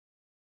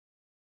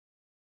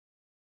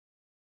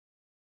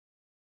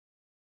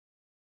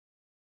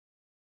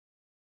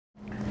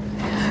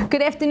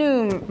Good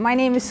afternoon. My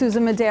name is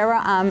Susan Madera.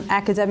 I'm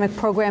Academic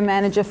Program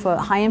Manager for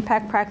High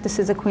Impact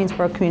Practices at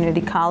Queensborough Community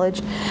College,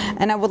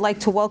 and I would like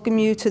to welcome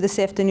you to this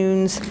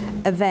afternoon's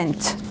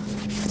event.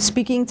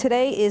 Speaking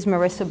today is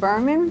Marissa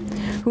Berman,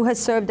 who has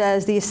served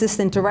as the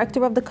Assistant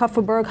Director of the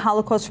Kupferberg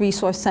Holocaust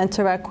Resource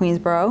Center at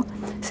Queensborough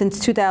since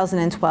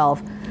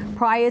 2012.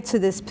 Prior to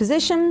this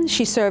position,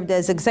 she served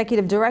as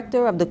Executive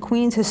Director of the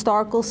Queens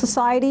Historical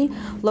Society,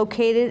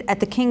 located at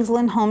the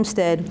Kingsland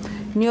Homestead,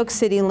 New York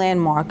City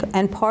landmark,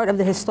 and part of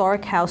the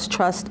Historic House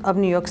Trust of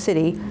New York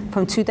City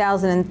from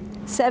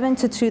 2007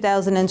 to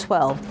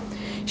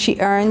 2012. She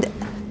earned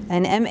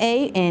an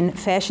MA in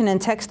Fashion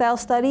and Textile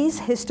Studies,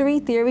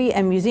 History, Theory,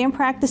 and Museum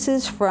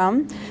Practices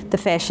from the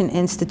Fashion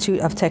Institute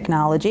of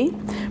Technology.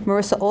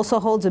 Marissa also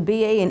holds a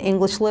BA in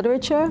English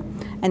Literature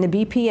and a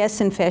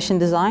BPS in Fashion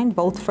Design,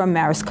 both from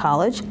Marist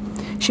College.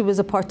 She was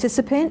a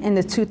participant in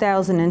the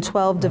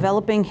 2012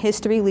 Developing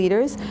History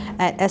Leaders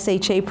at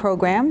SHA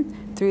program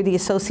through the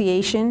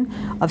Association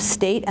of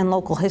State and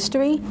Local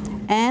History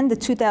and the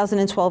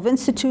 2012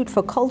 Institute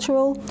for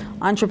Cultural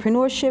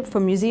Entrepreneurship for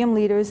Museum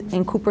Leaders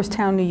in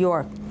Cooperstown, New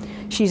York.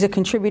 She's a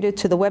contributor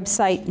to the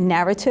website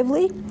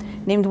Narratively,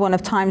 named one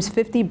of Time's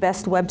 50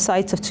 Best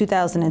Websites of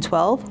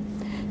 2012.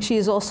 She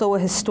is also a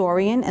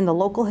historian in the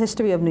local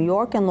history of New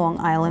York and Long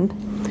Island.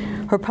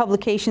 Her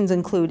publications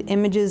include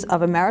Images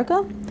of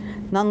America,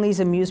 Nunley's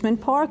Amusement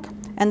Park,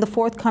 and the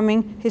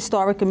forthcoming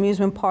Historic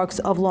Amusement Parks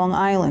of Long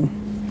Island.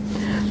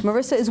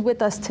 Marissa is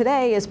with us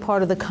today as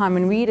part of the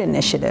Common Read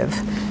initiative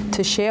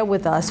to share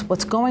with us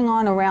what's going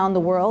on around the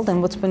world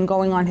and what's been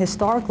going on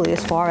historically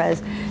as far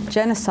as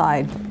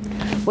genocide.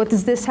 What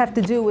does this have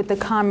to do with the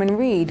Common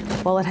Read?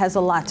 Well, it has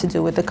a lot to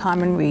do with the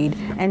Common Read,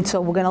 and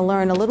so we're going to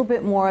learn a little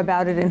bit more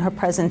about it in her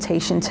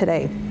presentation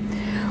today.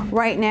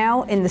 Right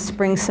now, in the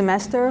spring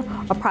semester,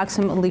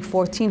 approximately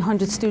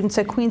 1,400 students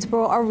at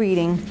Queensborough are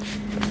reading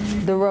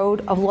The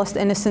Road of Lost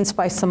Innocence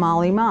by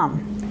Somali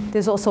Mom.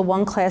 There's also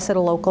one class at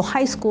a local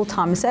high school,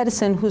 Thomas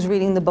Edison, who's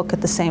reading the book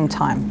at the same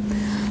time.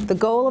 The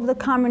goal of the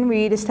Common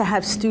Read is to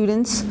have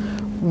students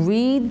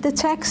read the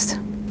text,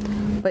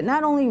 but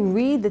not only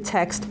read the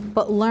text,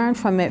 but learn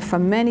from it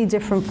from many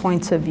different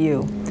points of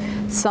view.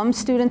 Some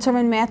students are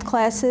in math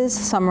classes,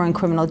 some are in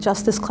criminal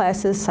justice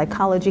classes,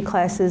 psychology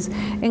classes,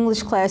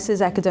 English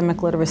classes,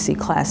 academic literacy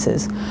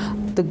classes.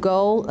 The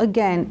goal,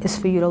 again, is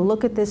for you to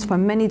look at this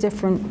from many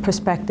different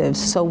perspectives.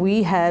 So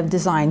we have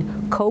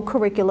designed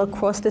co-curricular,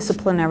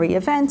 cross-disciplinary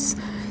events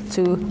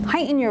to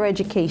heighten your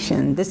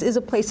education. This is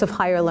a place of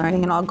higher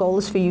learning, and our goal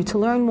is for you to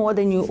learn more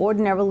than you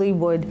ordinarily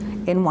would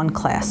in one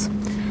class.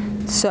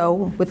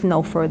 So, with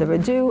no further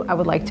ado, I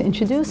would like to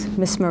introduce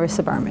Ms.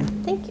 Marissa Berman.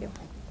 Thank you.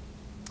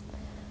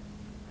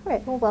 All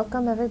right, well,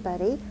 welcome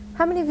everybody.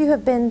 How many of you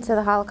have been to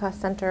the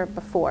Holocaust Center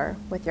before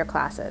with your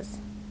classes?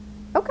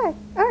 Okay,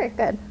 all right,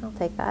 good. I'll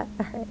take that.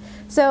 All right.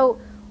 So,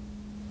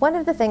 one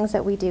of the things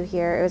that we do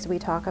here is we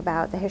talk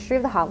about the history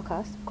of the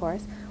Holocaust, of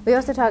course. We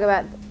also talk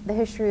about the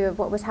history of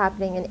what was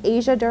happening in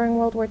Asia during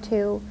World War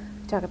II.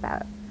 We talk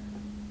about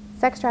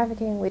sex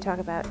trafficking. We talk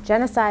about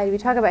genocide. We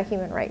talk about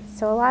human rights.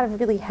 So a lot of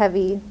really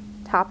heavy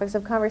topics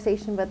of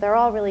conversation, but they're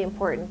all really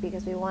important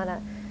because we want to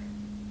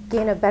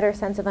gain a better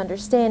sense of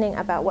understanding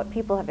about what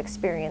people have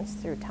experienced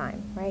through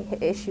time, right?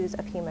 Issues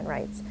of human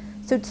rights.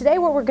 So today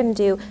what we're going to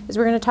do is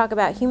we're going to talk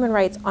about human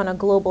rights on a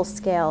global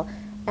scale,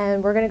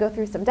 and we're going to go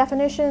through some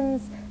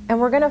definitions, and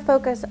we're going to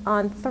focus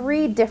on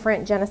 3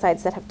 different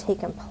genocides that have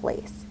taken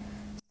place.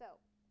 So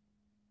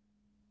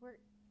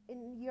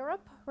in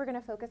Europe, we're going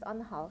to focus on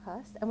the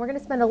Holocaust, and we're going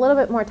to spend a little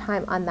bit more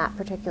time on that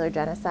particular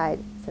genocide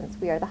since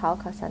we are the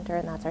Holocaust Center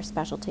and that's our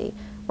specialty.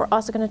 We're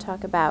also going to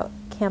talk about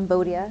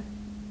Cambodia,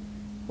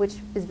 which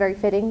is very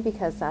fitting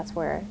because that's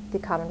where the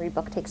Common Read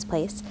book takes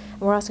place.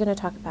 And we're also going to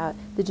talk about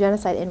the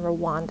genocide in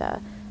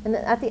Rwanda. And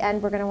then at the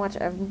end, we're going to watch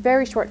a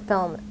very short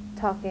film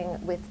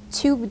talking with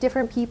 2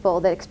 different people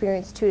that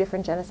experienced 2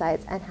 different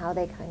genocides and how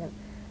they kind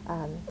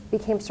of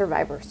became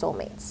survivor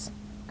soulmates.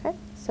 Okay,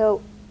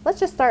 so let's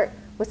just start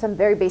with some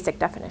very basic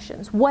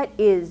definitions. What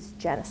is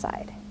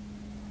genocide?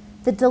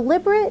 The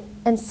deliberate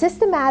and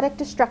systematic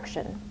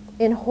destruction,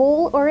 in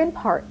whole or in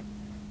part,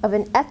 of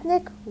an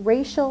ethnic,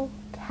 racial,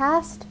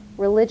 caste,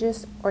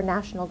 religious, or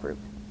national group.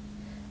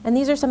 And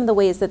these are some of the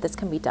ways that this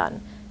can be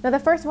done. Now the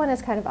first one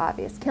is kind of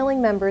obvious,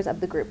 killing members of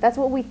the group. That's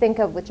what we think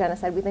of with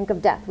genocide. We think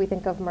of death, we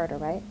think of murder,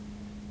 right?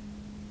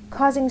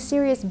 Causing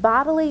serious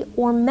bodily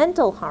or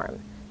mental harm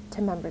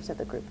to members of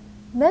the group.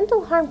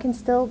 Mental harm can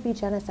still be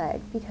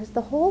genocide because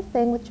the whole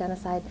thing with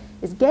genocide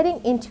is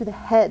getting into the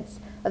heads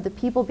of the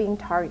people being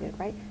targeted,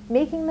 right?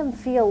 Making them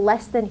feel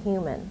less than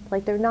human,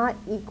 like they're not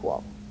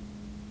equal.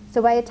 So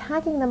by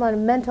attacking them on a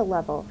mental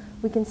level,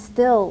 we can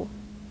still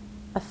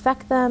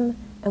affect them,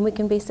 and we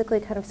can basically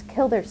kind of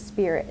kill their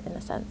spirit in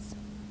a sense.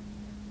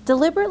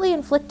 Deliberately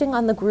inflicting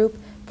on the group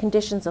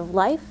conditions of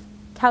life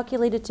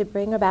calculated to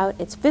bring about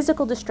its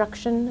physical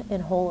destruction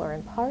in whole or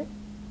in part.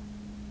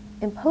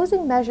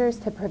 Imposing measures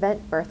to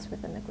prevent births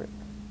within the group.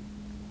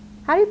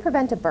 How do you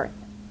prevent a birth?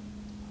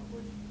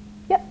 Abortion.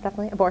 Yep,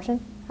 definitely.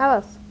 Abortion. How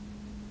else?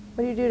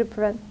 What do you do to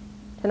prevent,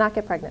 to not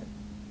get pregnant?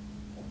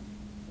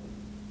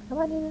 How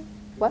about you?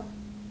 What?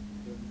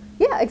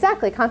 Yeah,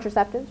 exactly.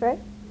 Contraceptives, right?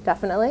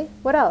 Definitely.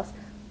 What else?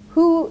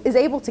 Who is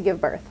able to give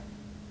birth?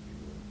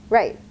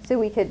 Right. So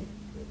we could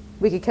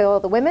kill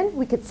the women.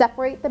 We could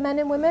separate the men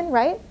and women,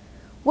 right?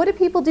 What do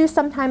people do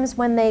sometimes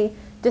when they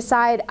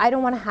decide, I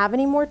don't want to have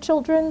any more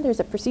children?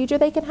 There's a procedure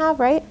they can have,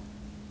 right?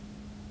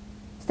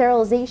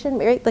 Sterilization,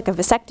 right? Like a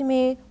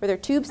vasectomy, where their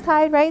tubes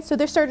tied, right? So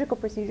there's surgical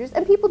procedures.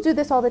 And people do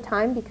this all the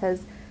time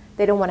because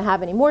they don't want to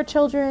have any more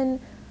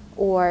children,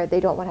 or they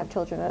don't want to have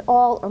children at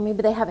all, or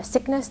maybe they have a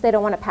sickness they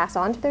don't want to pass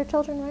on to their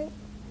children, right?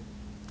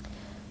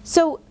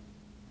 So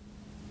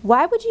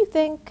why would you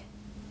think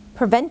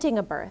preventing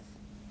a birth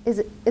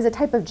is a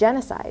type of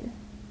genocide?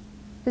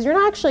 Because you're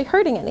not actually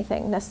hurting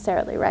anything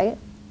necessarily, right?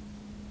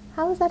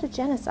 How is that a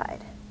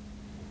genocide?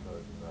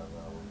 Because you're not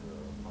allowing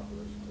the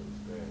population to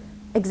expand.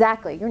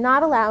 Exactly. You're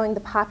not allowing the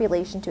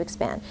population to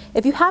expand.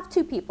 If you have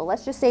two people,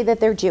 let's just say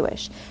that they're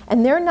Jewish,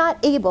 and they're not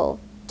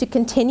able to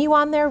continue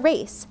on their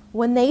race,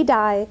 when they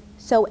die,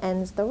 so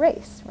ends the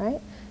race, right?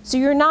 So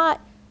you're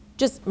not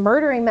just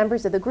murdering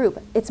members of the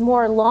group. It's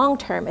more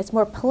long-term, it's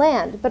more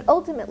planned, but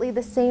ultimately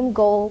the same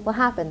goal will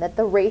happen, that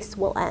the race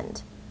will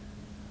end.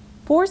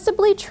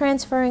 Forcibly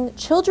transferring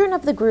children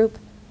of the group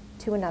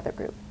to another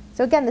group.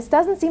 So again, this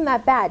doesn't seem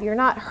that bad. You're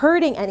not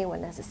hurting anyone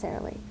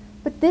necessarily,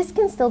 but this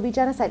can still be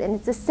genocide, and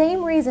it's the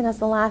same reason as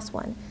the last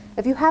one.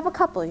 If you have a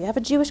couple, you have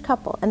a Jewish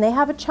couple, and they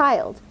have a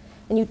child,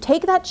 and you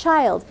take that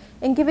child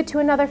and give it to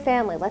another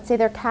family, let's say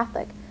they're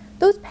Catholic,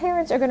 those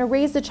parents are going to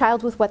raise the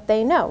child with what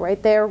they know,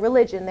 right? Their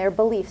religion, their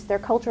beliefs, their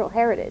cultural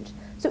heritage.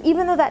 So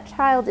even though that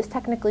child is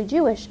technically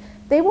Jewish,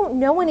 they won't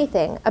know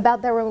anything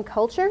about their own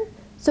culture,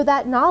 so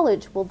that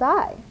knowledge will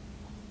die.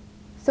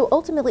 So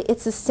ultimately,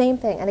 it's the same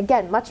thing. And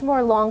again, much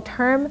more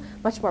long-term,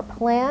 much more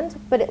planned,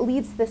 but it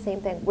leads to the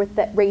same thing with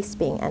that race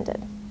being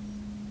ended.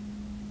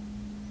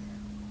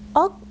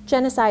 All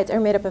genocides are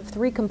made up of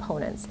three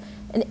components: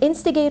 an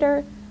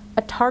instigator,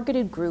 a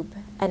targeted group,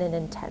 and an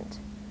intent.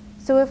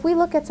 So if we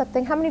look at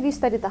something, how many of you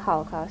studied the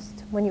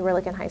Holocaust when you were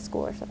like in high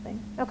school or something?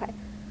 Okay.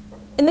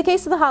 In the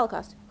case of the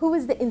Holocaust, who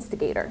was the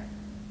instigator?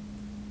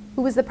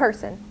 Who was the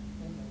person?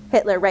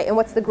 Hitler, right? And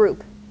what's the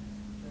group?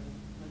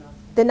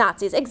 The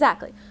Nazis,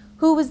 exactly.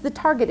 Who was the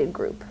targeted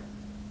group?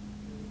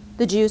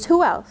 The Jews.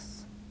 Who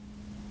else?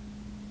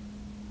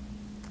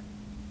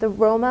 The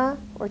Roma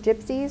or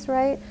Gypsies,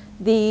 right?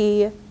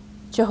 The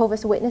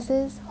Jehovah's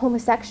Witnesses,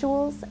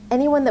 homosexuals,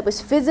 anyone that was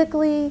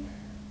physically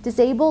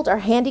disabled or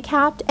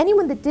handicapped,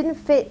 anyone that didn't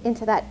fit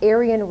into that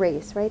Aryan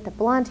race, right? The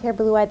blonde hair,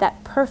 blue-eyed,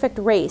 that perfect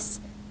race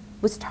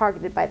was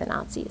targeted by the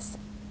Nazis.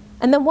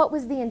 And then what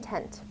was the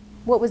intent?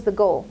 What was the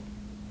goal?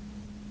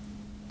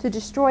 To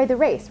destroy the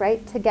race,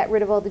 right? To get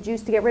rid of all the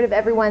Jews, to get rid of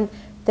everyone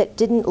that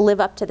didn't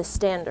live up to the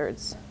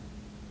standards.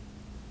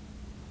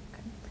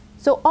 Okay.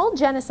 So all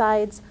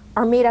genocides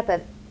are made up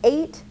of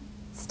 8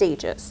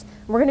 stages.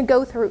 We're going to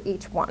go through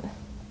each one.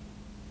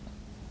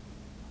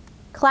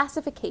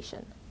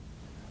 Classification.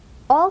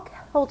 All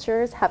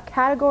cultures have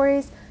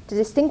categories to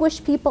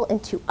distinguish people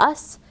into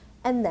us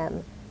and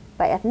them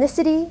by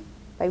ethnicity,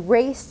 by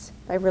race,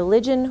 by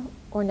religion,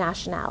 or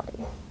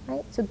nationality,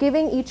 right? So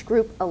giving each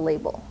group a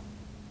label.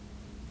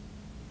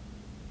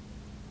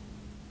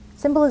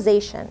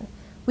 Symbolization.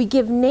 We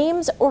give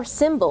names or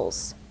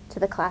symbols to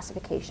the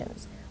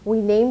classifications.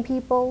 We name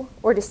people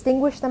or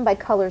distinguish them by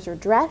colors or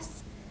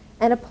dress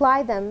and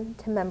apply them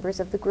to members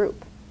of the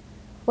group.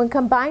 When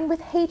combined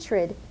with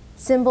hatred,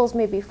 symbols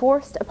may be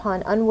forced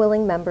upon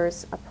unwilling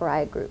members of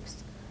pariah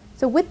groups.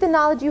 So with the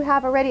knowledge you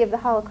have already of the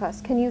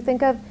Holocaust, can you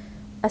think of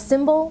a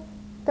symbol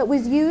that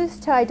was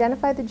used to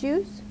identify the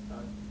Jews?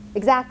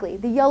 Exactly,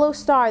 the yellow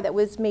star that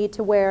was made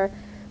to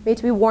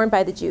be worn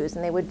by the Jews,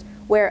 and they would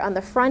wear it on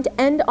the front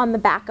and on the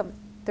back of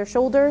their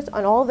shoulders,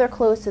 on all of their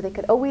clothes, so they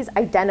could always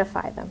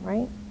identify them,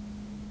 right?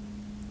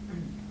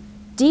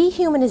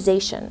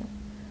 Dehumanization.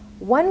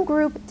 One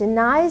group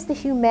denies the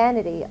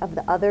humanity of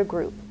the other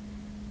group.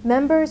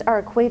 Members are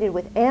equated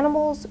with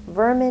animals,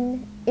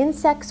 vermin,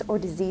 insects, or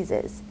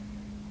diseases.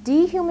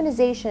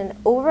 Dehumanization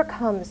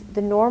overcomes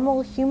the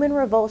normal human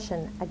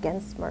revulsion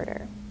against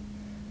murder.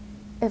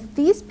 If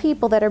these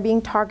people that are being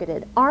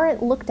targeted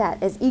aren't looked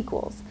at as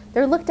equals,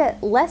 they're looked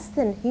at less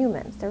than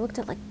humans, they're looked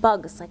at like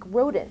bugs, like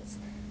rodents,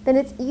 then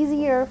it's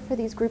easier for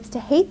these groups to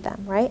hate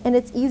them, right? And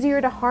it's easier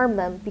to harm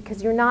them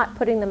because you're not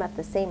putting them at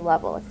the same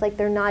level. It's like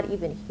they're not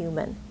even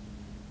human.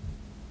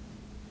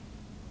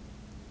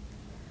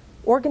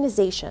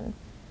 Organization.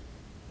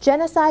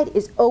 Genocide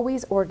is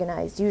always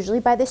organized, usually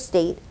by the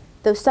state,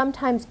 though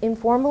sometimes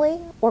informally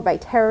or by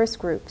terrorist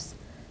groups.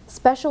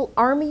 Special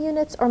army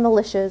units or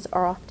militias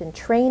are often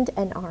trained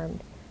and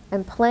armed,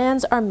 and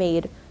plans are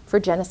made for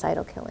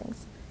genocidal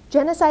killings.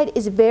 Genocide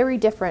is very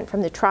different from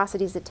the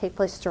atrocities that take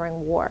place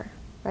during war,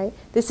 right?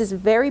 This is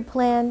very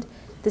planned,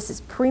 this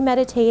is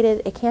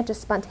premeditated, it can't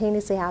just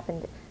spontaneously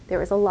happen.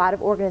 There is a lot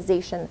of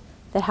organization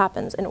that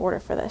happens in order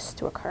for this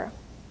to occur.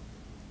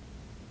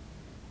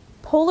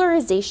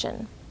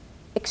 Polarization.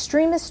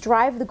 Extremists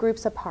drive the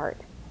groups apart.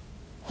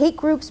 Hate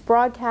groups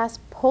broadcast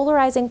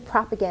polarizing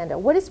propaganda.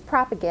 What is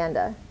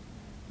propaganda?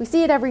 We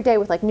see it every day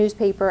with like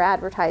newspaper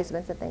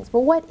advertisements and things.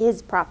 But what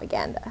is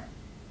propaganda?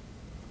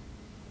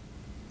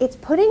 It's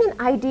putting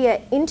an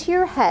idea into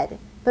your head,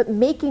 but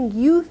making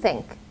you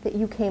think that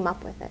you came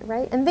up with it,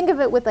 right? And think of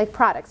it with like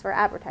products for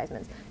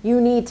advertisements. You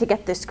need to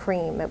get this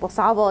cream. It will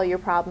solve all your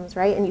problems,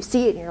 right? And you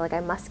see it and you're like, I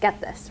must get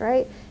this,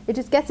 right? It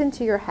just gets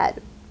into your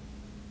head.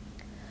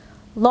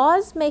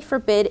 Laws may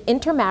forbid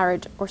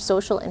intermarriage or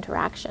social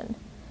interaction.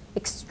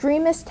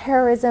 Extremist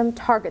terrorism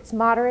targets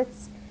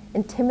moderates,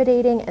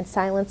 intimidating and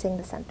silencing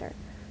the center.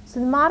 So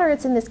the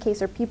moderates in this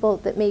case are people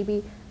that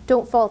maybe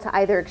don't fall to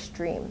either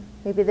extreme.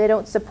 Maybe they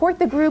don't support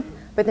the group,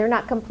 but they're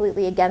not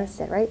completely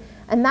against it, right?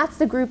 And that's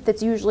the group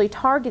that's usually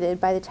targeted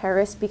by the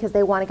terrorists because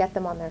they want to get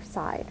them on their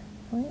side,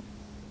 right?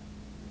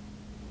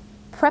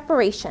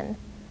 Preparation.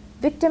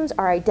 Victims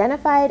are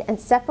identified and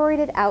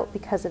separated out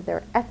because of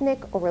their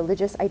ethnic or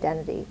religious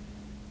identity.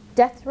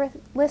 Death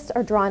lists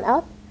are drawn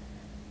up.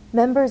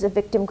 Members of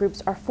victim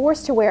groups are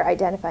forced to wear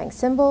identifying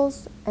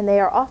symbols, and they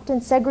are often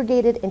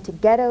segregated into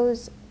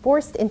ghettos,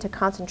 forced into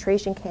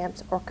concentration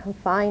camps, or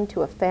confined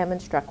to a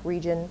famine-struck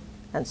region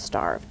and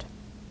starved.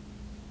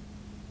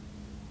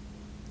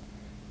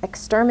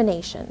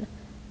 Extermination.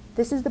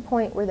 This is the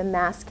point where the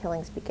mass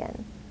killings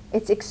begin.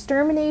 It's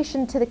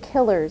extermination to the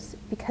killers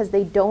because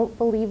they don't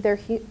believe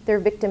their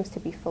victims to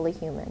be fully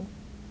human.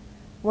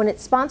 When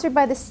it's sponsored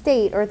by the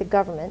state or the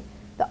government,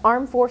 the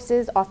armed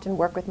forces often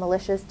work with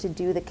militias to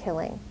do the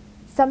killing.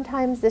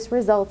 Sometimes this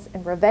results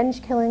in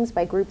revenge killings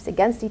by groups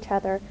against each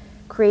other,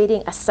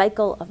 creating a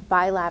cycle of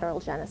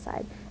bilateral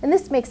genocide. And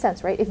this makes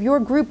sense, right? If your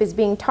group is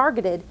being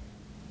targeted,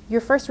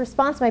 your first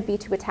response might be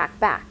to attack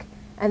back.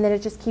 And then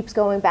it just keeps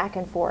going back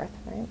and forth,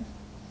 right?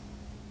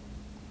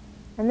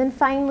 And then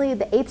finally,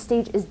 the 8th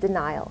stage is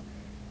denial.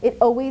 It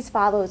always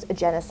follows a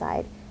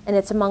genocide, and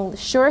it's among the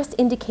surest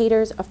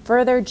indicators of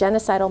further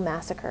genocidal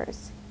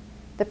massacres.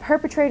 The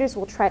perpetrators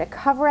will try to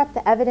cover up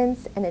the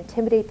evidence and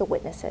intimidate the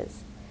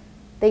witnesses.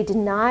 They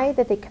deny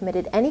that they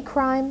committed any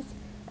crimes,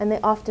 and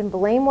they often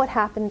blame what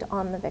happened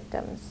on the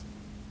victims.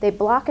 They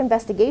block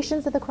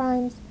investigations of the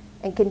crimes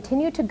and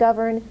continue to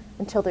govern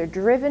until they're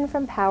driven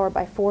from power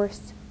by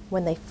force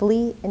when they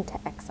flee into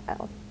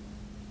exile.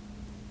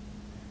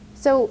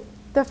 So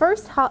the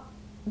first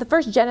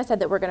genocide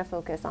that we're going to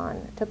focus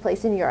on took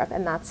place in Europe,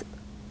 and that's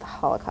the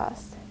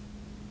Holocaust.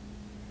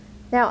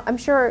 Now, I'm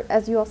sure,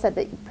 as you all said,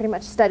 that you pretty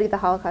much studied the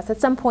Holocaust at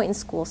some point in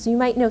school, so you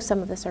might know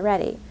some of this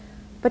already.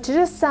 But to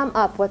just sum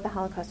up what the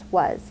Holocaust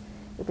was,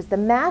 it was the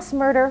mass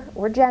murder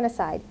or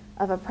genocide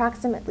of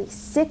approximately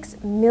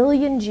 6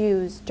 million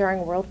Jews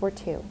during World War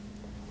II,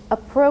 a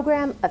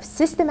program of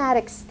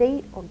systematic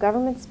state or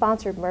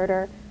government-sponsored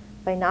murder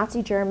by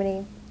Nazi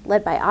Germany,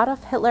 led by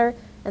Adolf Hitler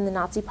and the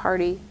Nazi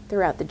Party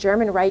throughout the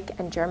German Reich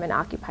and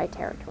German-occupied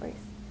territories.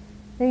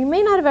 Now, you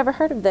may not have ever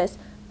heard of this,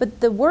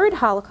 but the word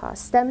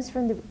Holocaust stems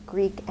from the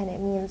Greek, and it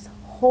means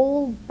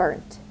whole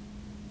burnt.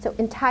 So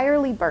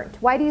entirely burnt.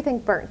 Why do you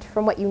think burnt,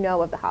 from what you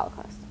know of the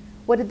Holocaust?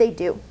 What did they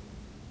do?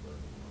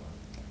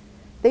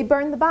 They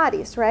burned the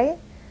bodies, right?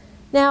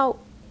 Now,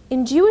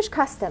 in Jewish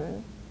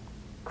custom,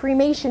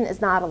 cremation is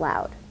not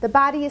allowed. The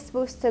body is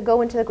supposed to go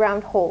into the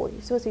ground whole.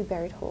 You're supposed to be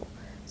buried whole.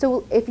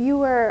 So if you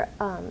were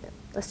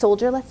a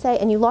soldier, let's say,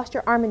 and you lost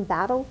your arm in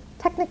battle,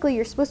 technically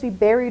you're supposed to be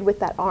buried with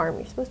that arm.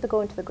 You're supposed to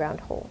go into the ground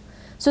whole.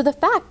 So the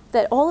fact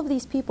that all of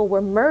these people were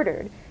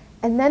murdered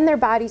and then their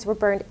bodies were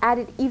burned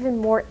added even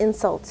more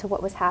insult to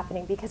what was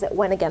happening because it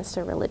went against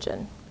their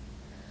religion.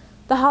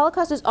 The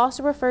Holocaust is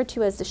also referred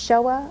to as the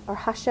Shoah, or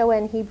HaShoah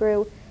in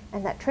Hebrew,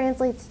 and that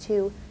translates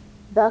to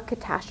the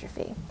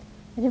catastrophe.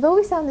 And I've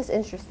always found this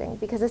interesting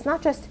because it's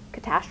not just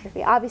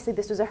catastrophe. Obviously,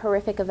 this was a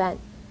horrific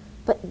event,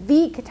 but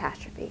the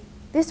catastrophe.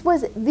 This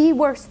was the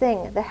worst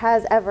thing that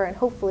has ever and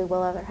hopefully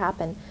will ever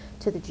happen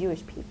to the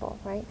Jewish people,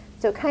 right?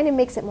 So it kind of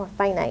makes it more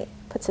finite,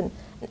 puts an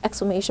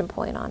exclamation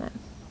point on it.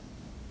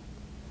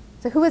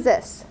 So who is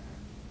this?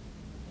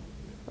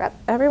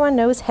 Everyone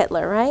knows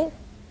Hitler, right?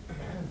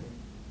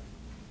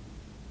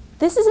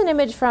 This is an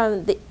image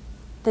from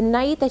the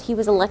night that he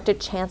was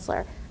elected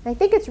chancellor. And I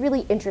think it's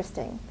really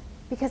interesting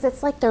because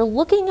it's like they're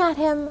looking at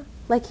him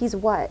like he's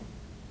what?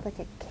 Like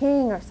a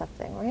king or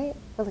something, right?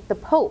 Or like the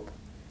Pope,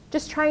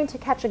 just trying to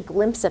catch a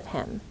glimpse of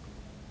him.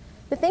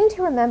 The thing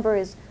to remember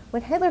is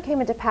when Hitler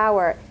came into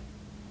power,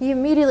 he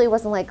immediately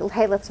wasn't like,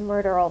 hey, let's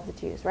murder all of the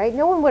Jews, right?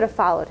 No one would have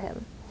followed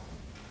him.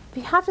 But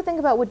you have to think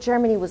about what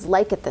Germany was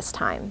like at this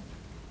time.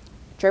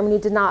 Germany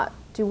did not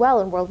do well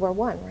in World War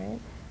I, right?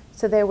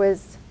 So there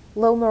was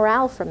low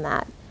morale from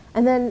that.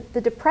 And then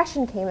the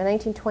Depression came in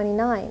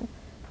 1929.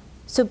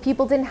 So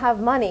people didn't have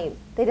money,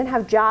 they didn't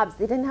have jobs,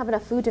 they didn't have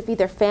enough food to feed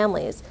their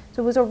families.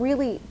 So it was a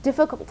really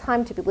difficult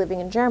time to be living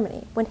in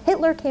Germany. When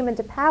Hitler came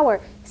into power,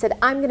 he said,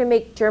 I'm going to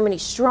make Germany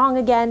strong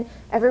again,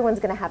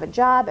 everyone's going to have a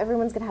job,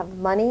 everyone's going to have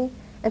money.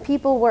 And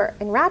people were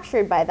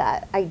enraptured by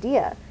that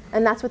idea.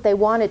 And that's what they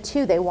wanted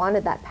too. They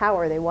wanted that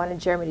power. They wanted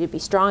Germany to be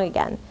strong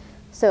again.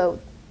 So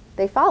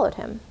they followed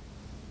him.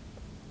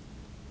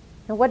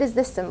 Now what is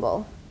this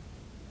symbol?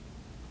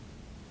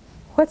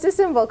 What's this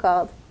symbol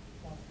called?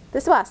 The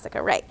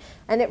swastika, right.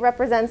 And it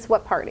represents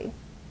what party?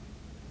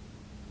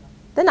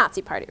 the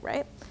Nazi Party,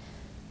 right?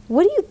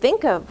 What do you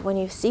think of when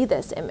you see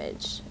this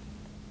image?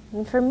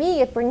 And for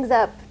me, it brings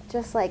up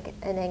just like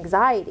an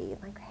anxiety,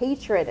 like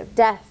hatred of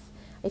death.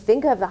 I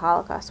think of the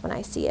Holocaust when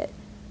I see it.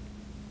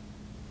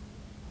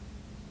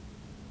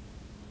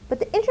 But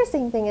the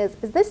interesting thing is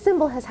this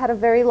symbol has had a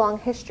very long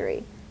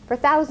history. For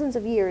thousands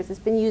of years, it's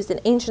been used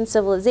in ancient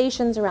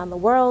civilizations around the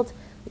world,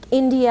 like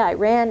India,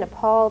 Iran,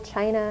 Nepal,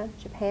 China,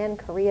 Japan,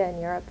 Korea, and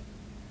Europe.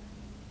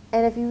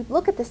 And if you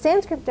look at the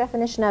Sanskrit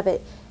definition of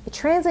it, it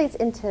translates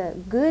into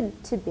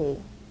good to be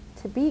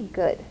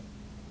good.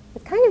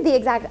 It's kind of the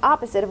exact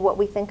opposite of what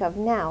we think of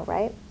now,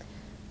 right?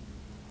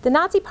 The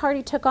Nazi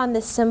Party took on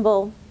this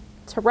symbol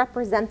to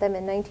represent them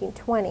in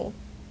 1920,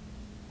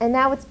 and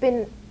now it's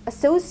been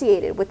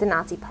associated with the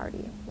Nazi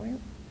Party, right?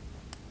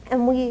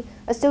 And we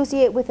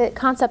associate with it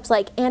concepts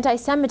like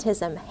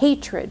anti-Semitism,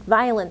 hatred,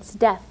 violence,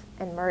 death,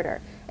 and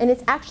murder. And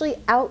it's actually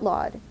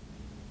outlawed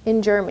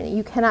in Germany.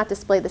 You cannot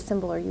display the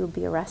symbol or you will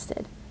be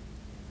arrested.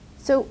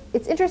 So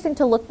it's interesting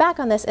to look back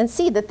on this and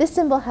see that this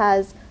symbol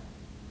has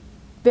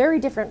very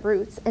different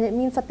roots, and it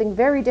means something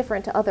very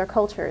different to other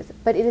cultures,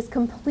 but it is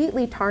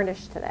completely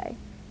tarnished today.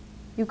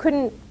 You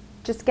couldn't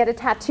just get a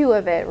tattoo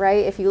of it,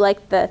 right, if you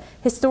like the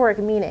historic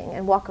meaning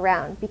and walk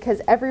around,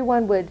 because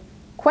everyone would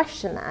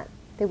question that.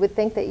 They would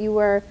think that you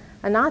were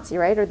a Nazi,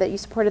 right, or that you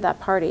supported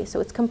that party. So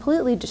it's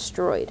completely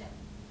destroyed.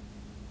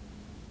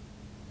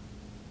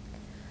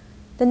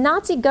 The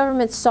Nazi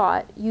government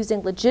sought,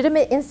 using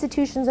legitimate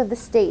institutions of the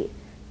state,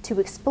 to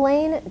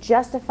explain,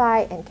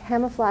 justify, and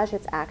camouflage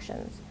its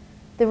actions.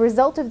 The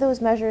result of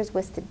those measures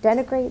was to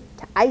denigrate,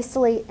 to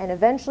isolate, and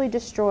eventually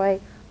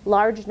destroy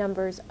large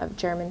numbers of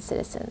German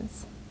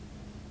citizens.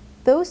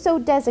 Those so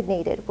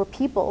designated were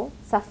people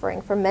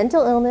suffering from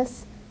mental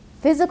illness,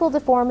 physical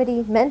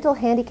deformity, mental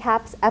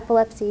handicaps,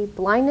 epilepsy,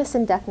 blindness,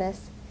 and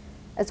deafness,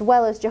 as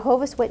well as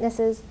Jehovah's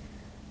Witnesses,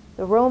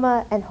 the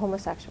Roma, and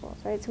homosexuals,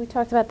 right? So we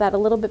talked about that a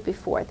little bit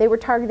before. They were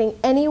targeting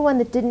anyone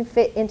that didn't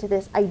fit into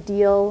this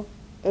ideal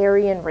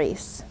Aryan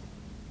race.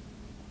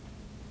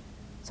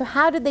 So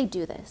how did they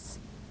do this?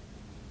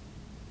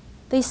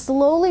 They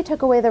slowly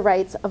took away the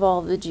rights of all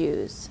of the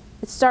Jews.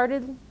 It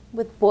started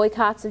with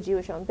boycotts of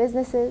Jewish-owned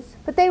businesses,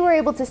 but they were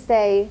able to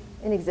stay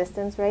in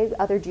existence, right?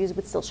 Other Jews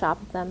would still shop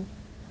with them.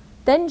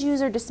 Then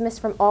Jews are dismissed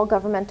from all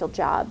governmental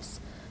jobs.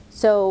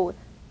 So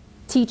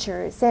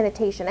teachers,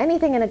 sanitation,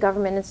 anything in a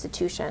government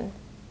institution,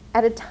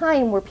 at a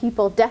time where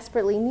people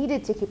desperately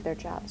needed to keep their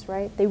jobs,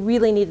 right? They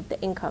really needed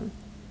the income.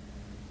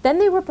 Then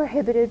they were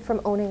prohibited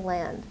from owning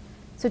land.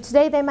 So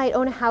today they might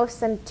own a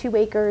house and 2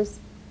 acres,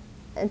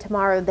 and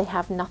tomorrow they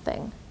have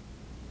nothing.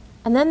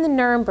 And then the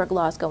Nuremberg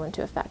laws go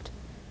into effect,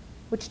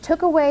 which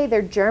took away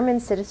their German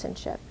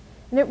citizenship.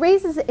 And it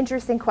raises an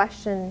interesting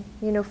question,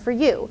 for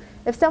you.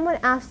 If someone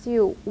asked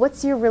you,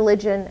 what's your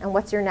religion and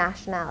what's your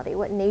nationality,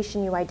 what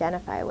nation you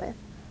identify with,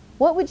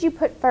 what would you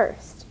put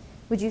first?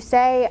 Would you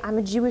say, I'm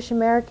a Jewish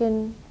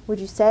American? Would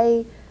you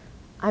say,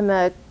 I'm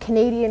a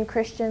Canadian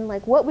Christian?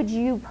 Like, what would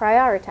you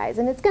prioritize?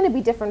 And it's going to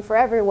be different for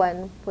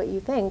everyone, what you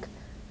think.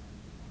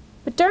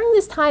 But during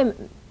this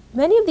time,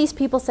 many of these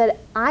people said,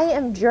 I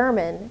am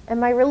German, and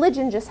my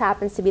religion just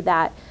happens to be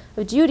that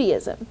of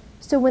Judaism.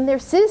 So when their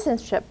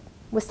citizenship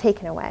was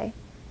taken away,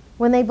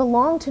 when they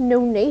belonged to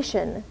no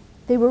nation,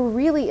 they were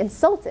really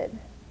insulted,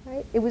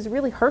 right? It was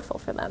really hurtful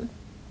for them.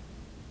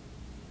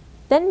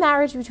 Then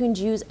marriage between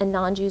Jews and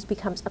non-Jews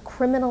becomes a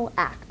criminal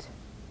act.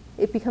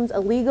 It becomes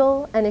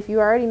illegal, and if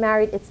you're already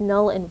married, it's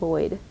null and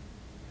void.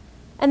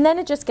 And then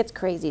it just gets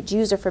crazy.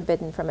 Jews are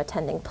forbidden from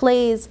attending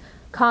plays,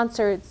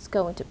 concerts,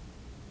 going to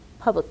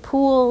public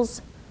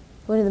pools,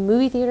 going to the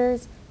movie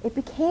theaters. It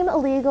became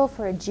illegal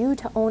for a Jew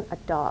to own a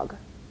dog.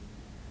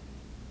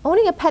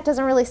 Owning a pet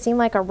doesn't really seem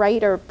like a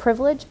right or a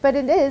privilege, but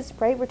it is,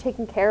 right? We're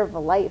taking care of a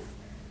life.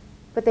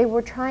 But they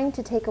were trying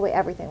to take away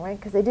everything, right?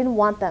 Because they didn't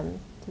want them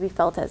to be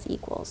felt as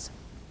equals.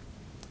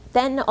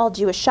 Then all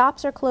Jewish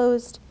shops are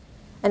closed,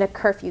 and a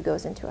curfew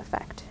goes into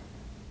effect.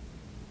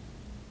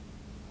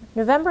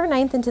 November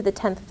 9th into the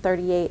 10th of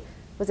 38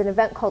 was an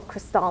event called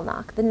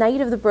Kristallnacht, the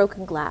Night of the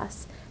Broken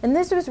Glass. And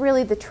this was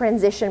really the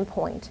transition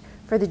point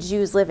for the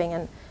Jews living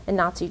in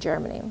Nazi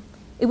Germany.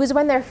 It was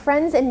when their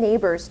friends and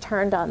neighbors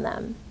turned on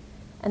them,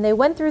 and they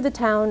went through the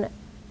town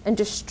and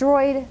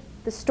destroyed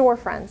the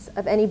storefronts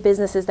of any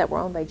businesses that were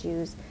owned by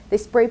Jews. They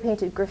spray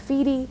painted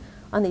graffiti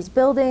on these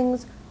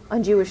buildings,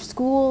 on Jewish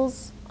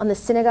schools, on the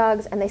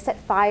synagogues, and they set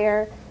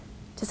fire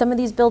to some of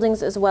these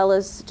buildings as well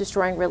as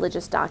destroying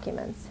religious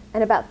documents.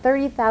 And about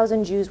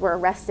 30,000 Jews were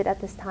arrested at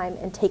this time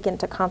and taken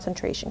to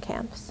concentration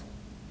camps.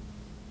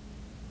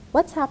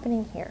 What's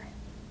happening here?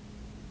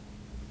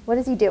 What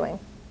is he doing?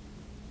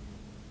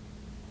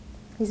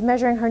 He's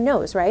measuring her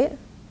nose, right?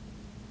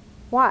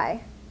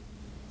 Why?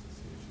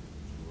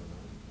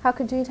 How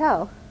could you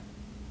tell?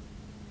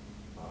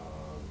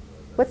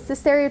 What's the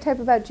stereotype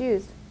about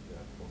Jews?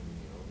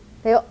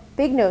 They all,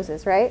 big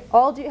noses, right?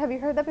 Have you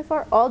heard that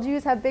before? All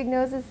Jews have big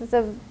noses. It's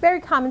a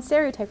very common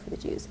stereotype for the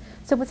Jews.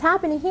 So what's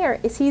happening here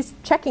is he's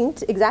checking,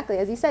 exactly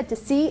as you said, to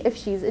see if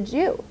she's a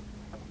Jew.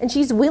 And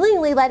she's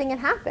willingly letting it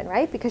happen,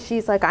 right? Because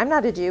she's like, I'm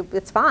not a Jew,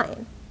 it's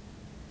fine.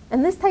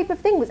 And this type of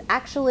thing was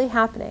actually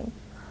happening.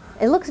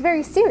 It looks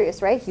very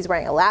serious, right? He's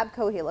wearing a lab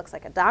coat. He looks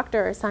like a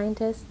doctor or a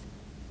scientist.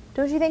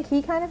 Don't you think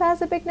he kind of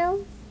has a big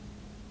nose?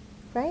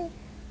 Right?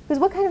 Because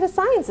what kind of a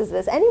science is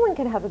this? Anyone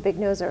can have a big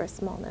nose or a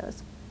small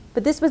nose.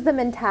 But this was the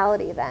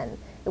mentality then.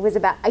 It was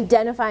about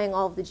identifying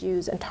all of the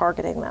Jews and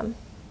targeting them.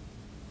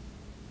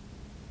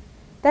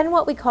 Then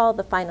what we call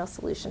the final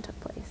solution took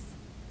place.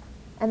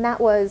 And that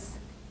was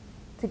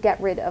to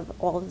get rid of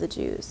all of the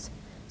Jews.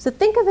 So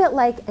think of it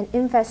like an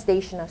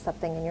infestation of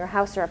something in your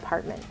house or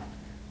apartment.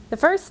 The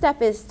first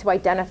step is to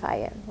identify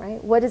it,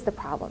 right? What is the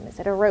problem? Is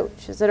it a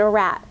roach? Is it a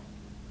rat?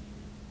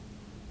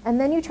 And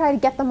then you try to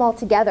get them all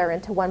together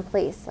into one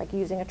place, like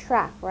using a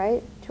trap,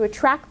 right? To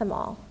attract them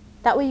all.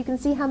 That way you can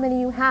see how many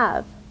you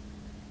have.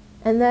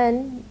 And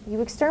then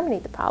you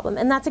exterminate the problem.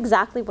 And that's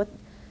exactly what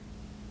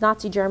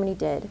Nazi Germany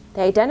did.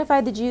 They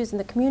identified the Jews in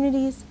the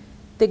communities.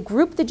 They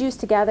grouped the Jews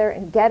together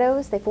in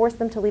ghettos. They forced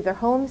them to leave their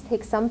homes,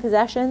 take some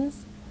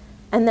possessions.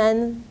 And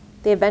then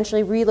they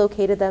eventually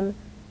relocated them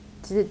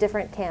to the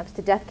different camps,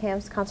 to death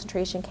camps,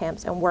 concentration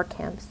camps, and work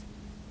camps,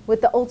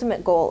 with the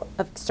ultimate goal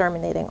of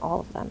exterminating all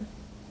of them.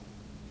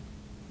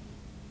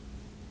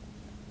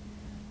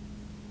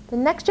 The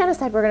next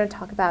genocide we're going to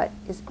talk about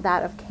is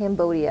that of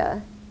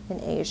Cambodia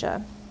in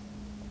Asia.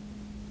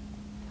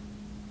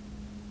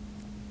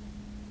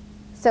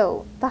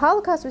 So the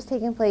Holocaust was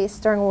taking place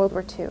during World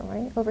War II,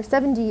 right? Over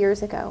 70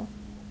 years ago.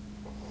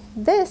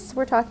 This,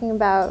 we're talking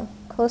about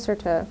closer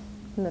to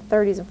in the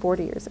 30s and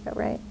 40 years ago,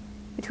 right?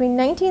 Between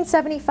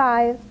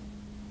 1975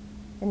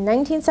 and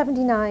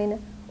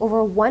 1979,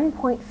 over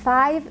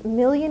 1.5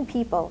 million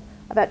people,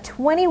 about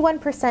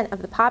 21%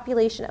 of the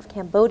population of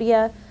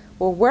Cambodia,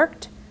 were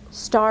worked,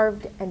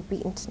 starved, and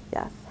beaten to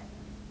death.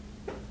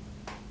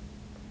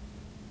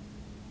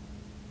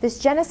 This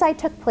genocide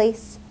took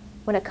place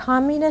when a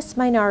communist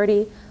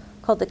minority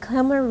called the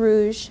Khmer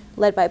Rouge,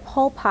 led by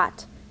Pol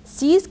Pot,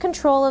 seized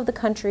control of the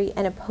country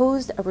and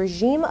imposed a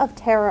regime of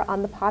terror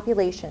on the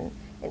population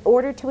in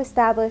order to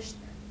establish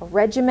a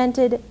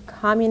regimented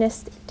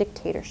communist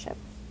dictatorship.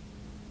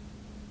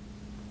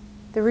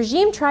 The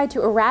regime tried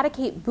to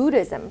eradicate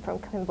Buddhism from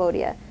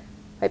Cambodia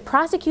by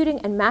prosecuting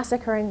and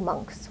massacring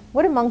monks.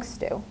 What do monks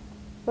do?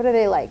 What are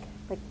they like?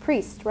 Like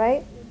priests,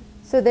 right?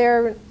 So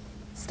they're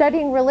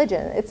studying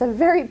religion. It's a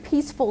very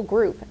peaceful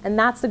group, and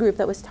that's the group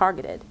that was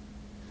targeted.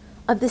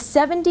 Of the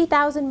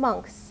 70,000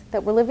 monks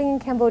that were living in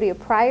Cambodia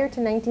prior to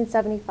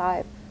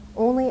 1975,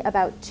 only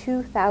about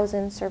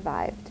 2,000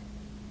 survived.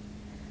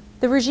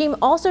 The regime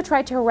also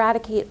tried to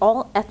eradicate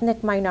all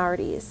ethnic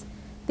minorities.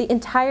 The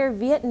entire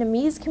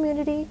Vietnamese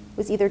community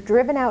was either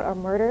driven out or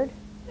murdered.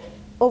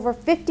 Over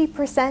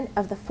 50%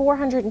 of the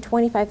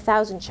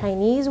 425,000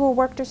 Chinese were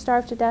worked or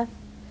starved to death.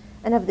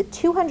 And of the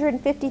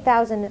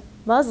 250,000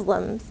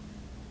 Muslims,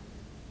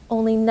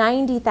 only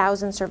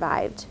 90,000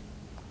 survived.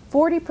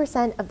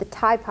 40% of the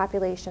Thai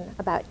population,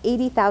 about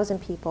 80,000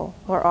 people,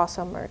 were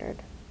also murdered.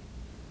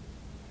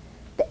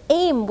 The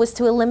aim was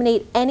to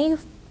eliminate any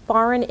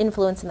foreign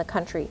influence in the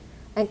country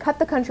and cut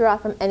the country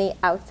off from any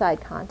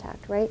outside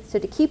contact, right? So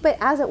to keep it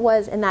as it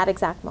was in that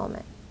exact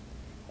moment.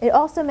 It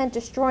also meant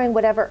destroying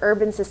whatever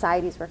urban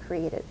societies were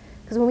created.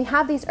 Because when we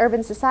have these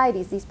urban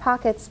societies, these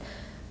pockets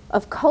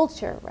of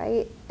culture,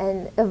 right,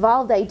 and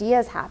evolved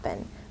ideas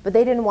happen, but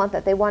they didn't want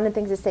that. They wanted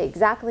things to stay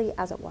exactly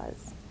as it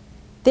was.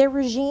 Their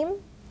regime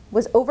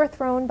was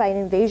overthrown by an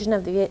invasion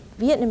of the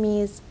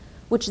Vietnamese,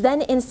 which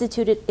then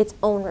instituted its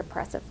own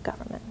repressive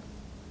government.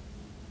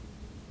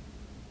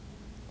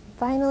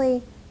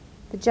 Finally,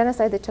 the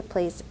genocide that took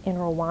place in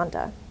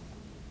Rwanda.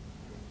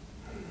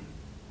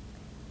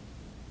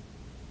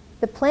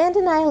 The planned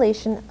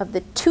annihilation of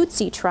the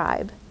Tutsi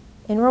tribe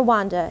in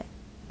Rwanda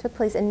took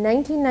place in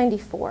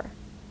 1994,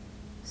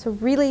 so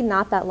really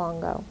not that long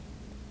ago.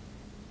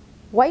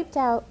 Wiped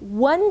out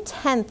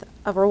 1/10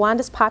 of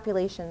Rwanda's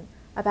population,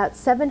 about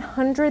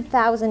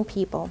 700,000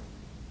 people.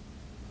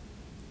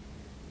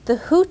 The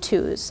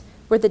Hutus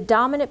were the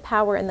dominant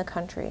power in the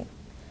country,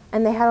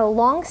 and they had a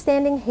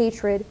long-standing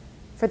hatred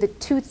for the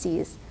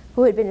Tutsis,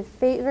 who had been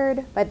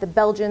favored by the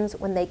Belgians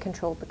when they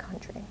controlled the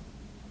country.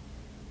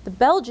 The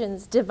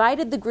Belgians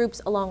divided the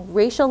groups along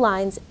racial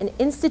lines and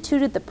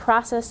instituted the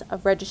process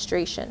of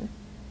registration.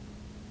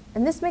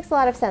 And this makes a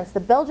lot of sense. The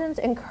Belgians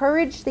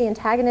encouraged the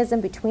antagonism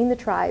between the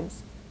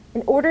tribes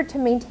in order to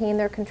maintain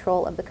their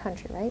control of the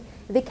country, right?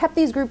 If they kept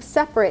these groups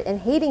separate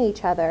and hating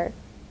each other,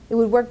 it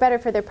would work better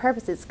for their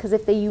purposes, because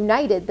if they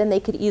united, then they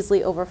could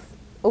easily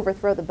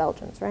overthrow the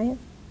Belgians, right?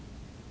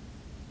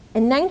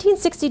 In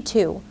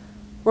 1962,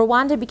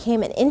 Rwanda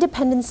became an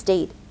independent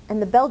state,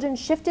 and the Belgians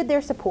shifted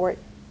their support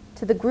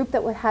to the group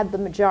that had the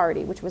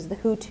majority, which was the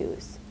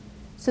Hutus.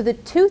 So the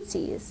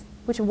Tutsis,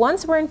 which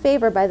once were in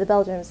favor by the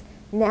Belgians,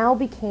 now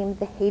became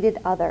the hated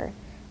other,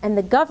 and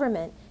the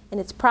government, in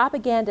its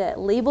propaganda,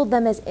 labeled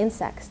them as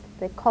insects.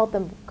 They called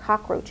them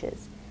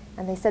cockroaches,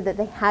 and they said that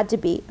they had to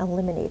be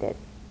eliminated.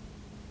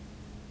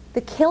 The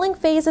killing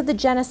phase of the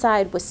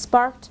genocide was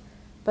sparked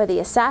by the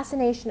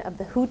assassination of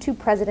the Hutu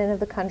president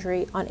of the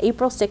country on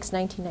April 6,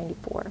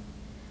 1994.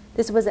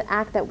 This was an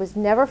act that was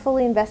never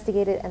fully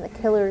investigated and the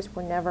killers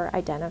were never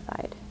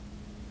identified.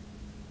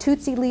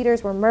 Tutsi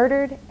leaders were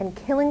murdered and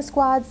killing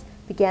squads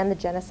began the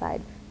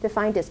genocide,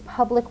 defined as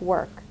public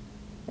work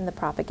in the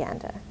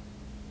propaganda.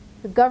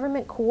 The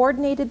government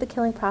coordinated the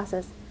killing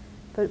process,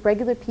 but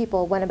regular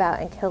people went about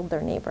and killed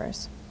their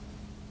neighbors.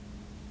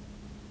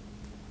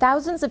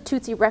 Thousands of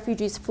Tutsi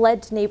refugees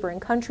fled to neighboring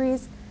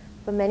countries,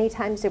 but many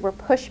times they were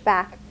pushed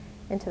back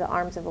into the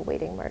arms of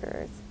awaiting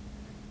murderers.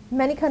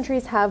 Many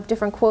countries have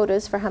different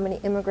quotas for how many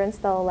immigrants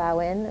they'll allow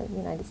in. The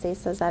United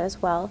States does that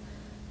as well.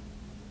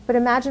 But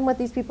imagine what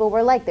these people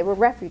were like. They were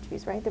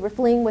refugees, right? They were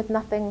fleeing with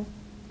nothing,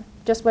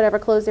 just whatever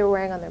clothes they were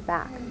wearing on their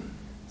back.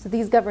 So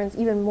these governments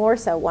even more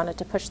so wanted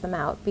to push them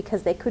out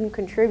because they couldn't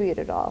contribute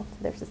at all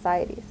to their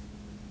societies.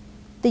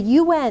 The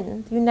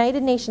UN, the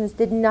United Nations,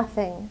 did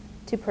nothing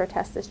to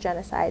protest this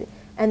genocide,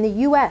 and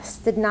the US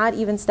did not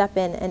even step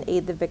in and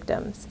aid the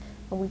victims.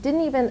 And we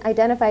didn't even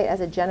identify it as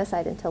a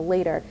genocide until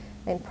later,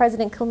 and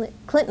President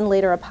Clinton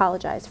later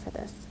apologized for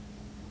this.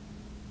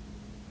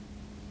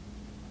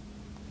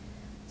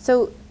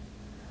 So,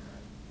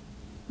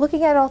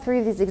 looking at all three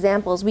of these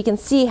examples, we can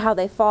see how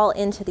they fall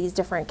into these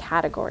different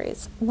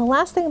categories. And the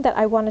last thing that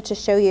I wanted to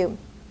show you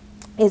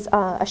is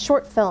a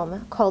short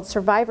film called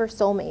Survivor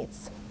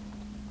Soulmates.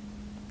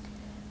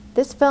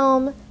 This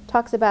film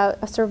talks about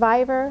a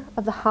survivor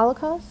of the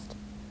Holocaust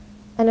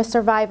and a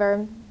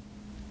survivor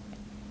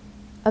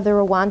of the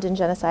Rwandan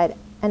genocide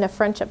and a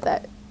friendship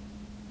that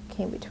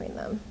came between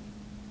them.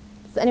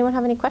 Does anyone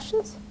have any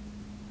questions?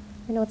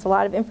 I know it's a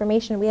lot of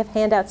information. We have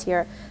handouts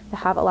here that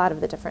have a lot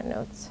of the different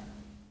notes.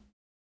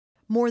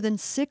 More than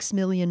 6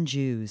 million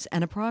Jews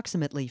and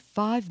approximately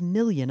 5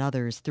 million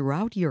others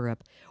throughout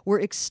Europe were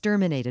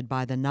exterminated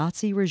by the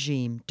Nazi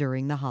regime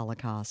during the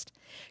Holocaust,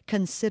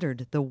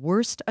 considered the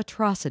worst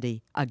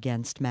atrocity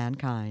against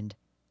mankind.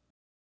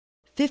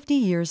 50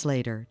 years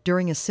later,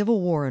 during a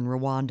civil war in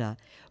Rwanda,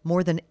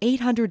 more than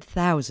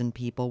 800,000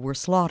 people were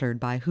slaughtered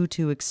by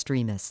Hutu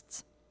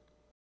extremists.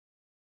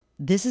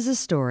 This is a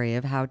story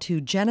of how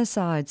two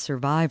genocide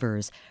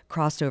survivors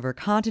crossed over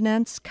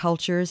continents,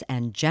 cultures,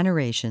 and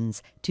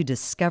generations to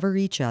discover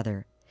each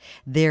other.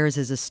 Theirs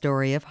is a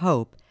story of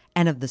hope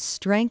and of the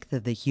strength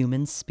of the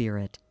human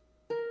spirit.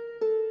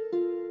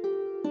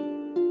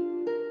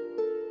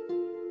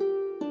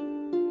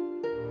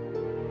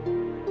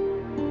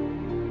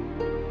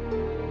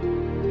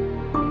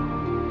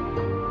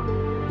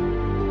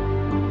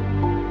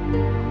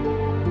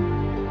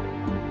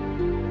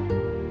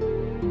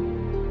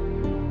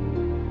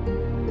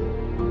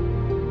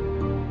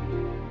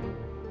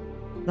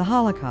 The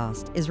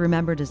Holocaust is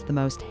remembered as the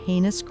most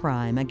heinous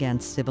crime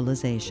against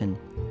civilization.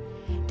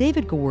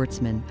 David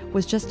Gewurtzman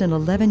was just an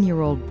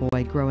 11-year-old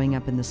boy growing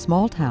up in the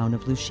small town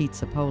of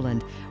Luszice,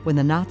 Poland, when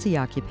the Nazi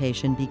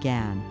occupation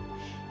began.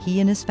 He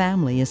and his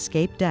family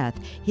escaped death,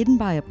 hidden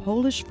by a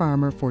Polish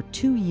farmer for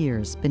 2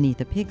 years beneath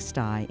a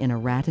pigsty in a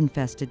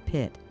rat-infested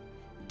pit.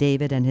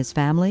 David and his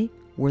family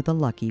were the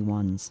lucky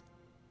ones.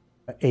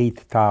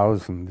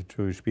 8,000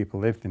 Jewish people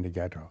lived in the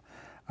ghetto.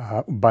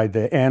 By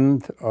the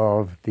end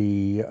of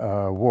the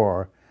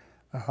war,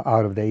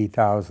 out of the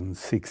 8,000,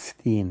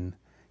 16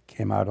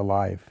 came out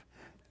alive.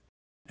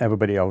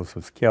 Everybody else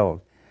was killed.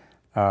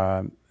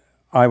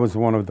 I was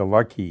one of the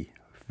lucky,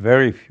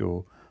 very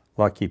few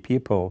lucky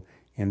people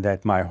in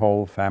that my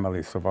whole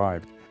family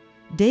survived.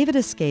 David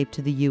escaped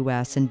to the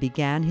U.S. and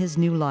began his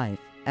new life.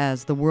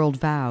 As the world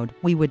vowed,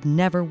 we would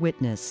never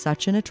witness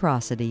such an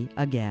atrocity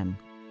again.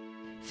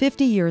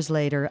 50 years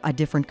later, a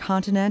different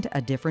continent,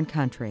 a different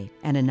country,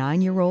 and a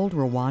 9-year-old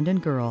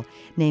Rwandan girl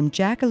named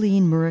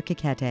Jacqueline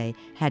Murekatete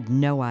had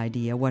no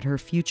idea what her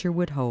future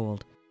would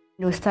hold.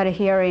 We started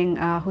hearing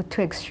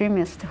Hutu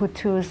extremists,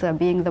 Hutus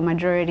being the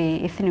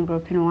majority ethnic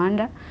group in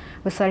Rwanda.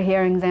 We started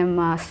hearing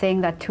them saying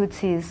that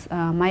Tutsis,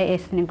 my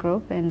ethnic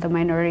group and the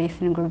minority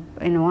ethnic group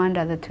in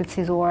Rwanda, the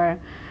Tutsis were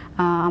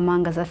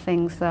among other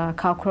things,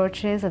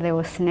 cockroaches, there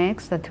were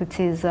snakes, the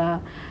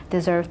Tutsis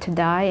deserved to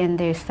die, and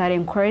they started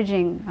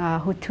encouraging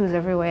Hutus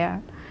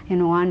everywhere in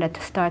Rwanda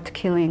to start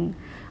killing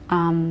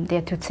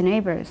their Tutsi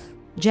neighbors.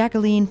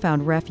 Jacqueline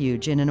found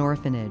refuge in an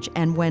orphanage,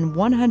 and when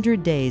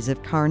 100 days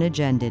of carnage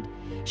ended,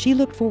 she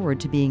looked forward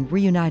to being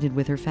reunited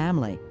with her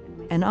family.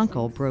 An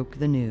uncle broke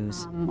the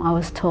news. I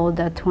was told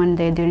that one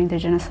day during the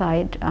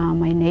genocide,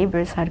 my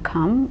neighbors had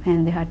come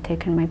and they had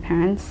taken my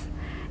parents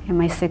and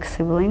my 6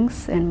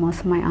 siblings and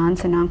most of my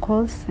aunts and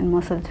uncles and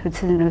most of the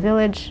Tutsis in the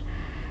village,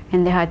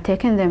 and they had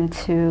taken them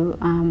to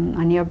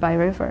a nearby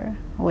river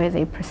where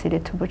they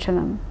proceeded to butcher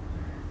them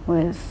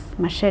with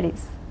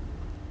machetes.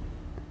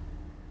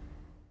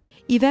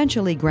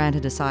 Eventually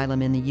granted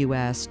asylum in the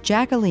U.S.,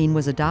 Jacqueline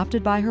was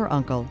adopted by her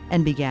uncle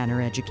and began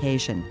her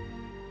education.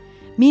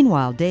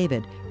 Meanwhile,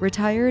 David,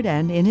 retired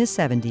and in his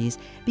 70s,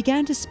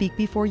 began to speak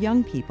before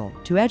young people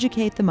to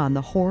educate them on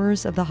the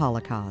horrors of the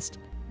Holocaust.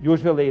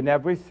 Usually in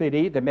every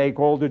city, they make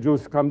all the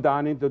Jews come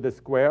down into the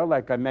square,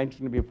 like I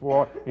mentioned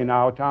before in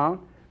our town.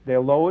 They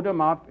load them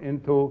up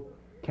into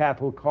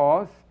cattle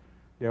cars.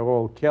 They're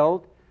all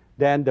killed.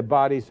 Then the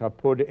bodies are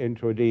put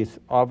into these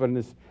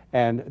ovens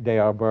and they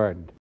are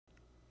burned.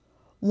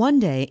 One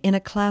day, in a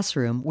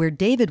classroom where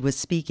David was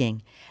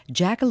speaking,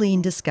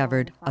 Jacqueline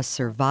discovered a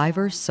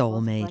survivor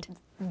soulmate.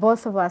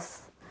 Both of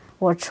us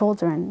were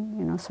children,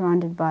 you know,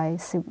 surrounded by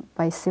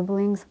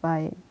siblings,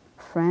 by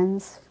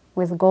friends,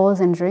 with goals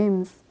and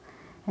dreams,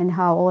 and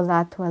how all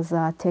that was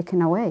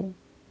taken away.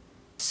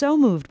 So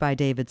moved by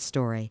David's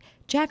story,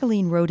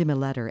 Jacqueline wrote him a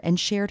letter and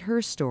shared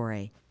her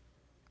story.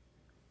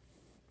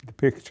 The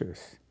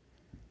pictures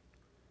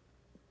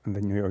in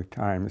the New York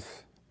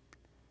Times,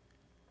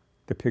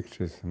 the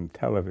pictures on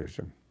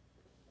television,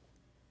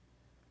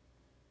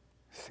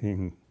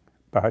 seeing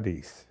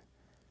bodies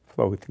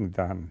floating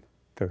down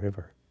the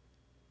river.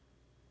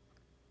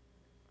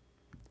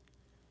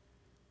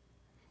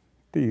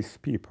 These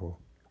people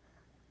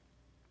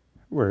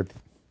were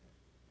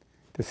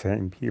the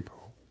same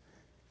people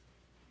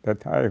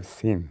that I have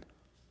seen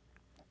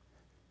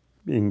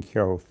being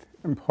killed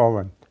in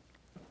Poland.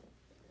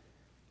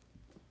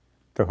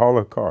 The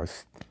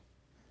Holocaust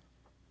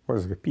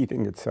was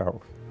repeating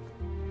itself.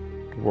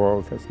 The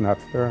world has not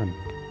learned.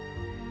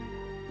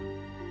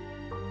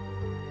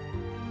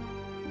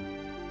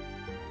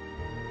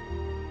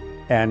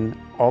 And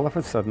all of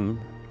a sudden,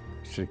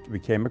 we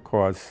came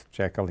across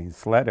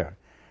Jacqueline's letter,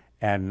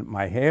 and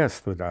my hair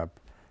stood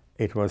up.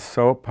 It was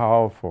so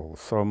powerful,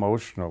 so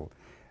emotional,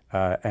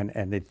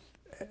 and it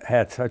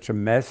had such a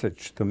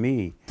message to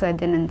me. So I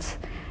didn't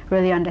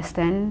really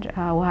understand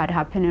what had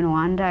happened in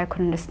Rwanda. I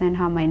couldn't understand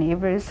how my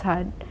neighbors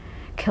had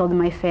killed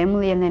my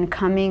family, and then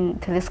coming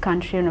to this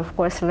country and of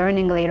course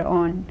learning later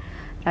on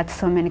that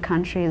so many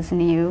countries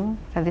knew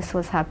that this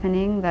was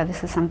happening, that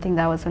this is something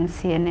that was on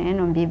CNN,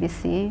 on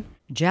BBC.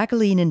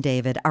 Jacqueline and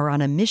David are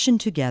on a mission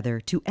together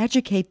to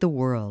educate the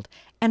world,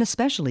 and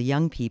especially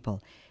young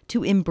people,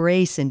 to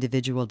embrace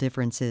individual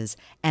differences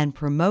and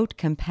promote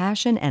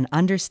compassion and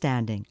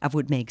understanding of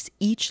what makes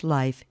each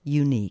life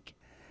unique.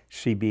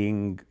 She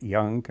being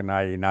young and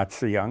I not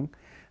so young,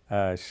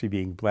 she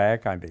being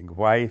black, I being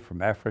white,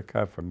 from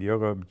Africa, from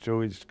Europe,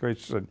 Jewish,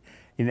 Christian.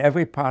 In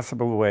every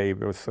possible way,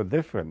 we were so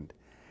different.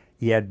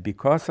 Yet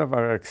because of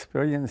our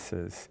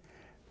experiences,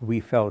 we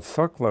felt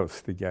so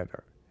close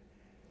together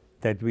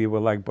that we were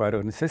like brother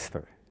and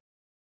sister.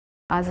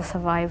 As a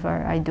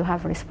survivor, I do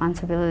have a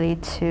responsibility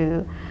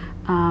to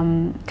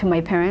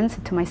my parents,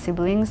 to my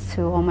siblings,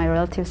 to all my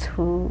relatives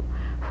who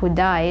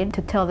died,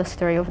 to tell the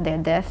story of their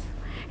death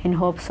in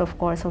hopes, of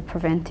course, of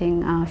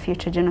preventing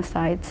future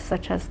genocides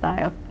such as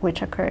that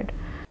which occurred.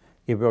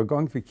 If we're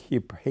going to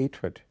keep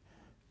hatred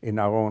in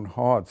our own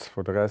hearts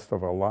for the rest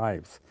of our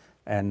lives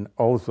and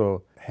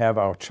also have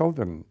our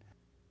children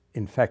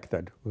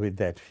infected with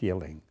that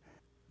feeling,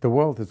 the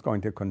world is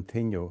going to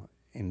continue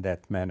in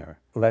that manner.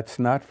 Let's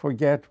not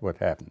forget what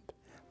happened,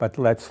 but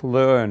let's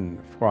learn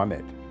from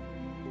it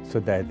so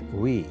that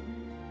we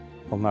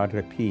will not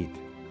repeat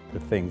the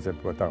things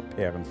that what our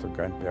parents or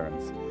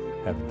grandparents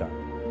have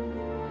done.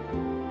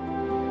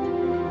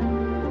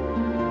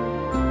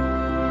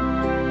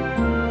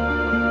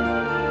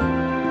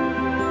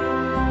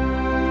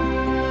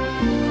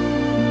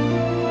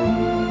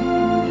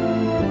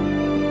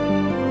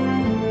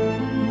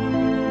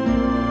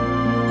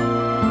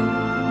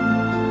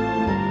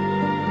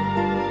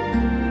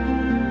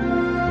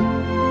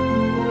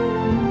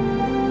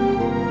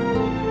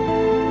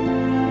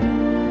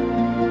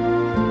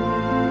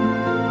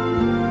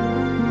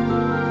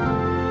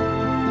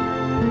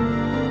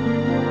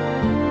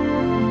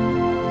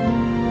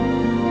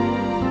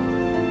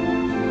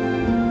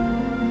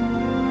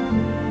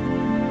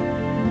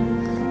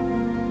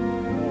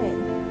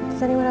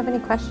 Does anyone have any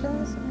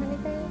questions or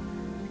anything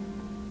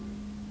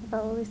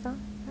about what we saw?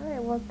 All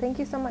right, well, thank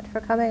you so much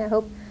for coming. I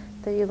hope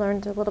that you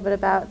learned a little bit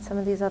about some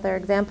of these other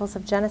examples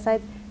of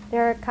genocide.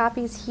 There are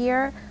copies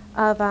here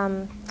of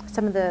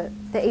some of the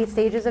 8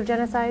 stages of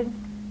genocide,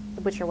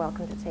 which you're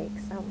welcome to take.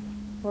 So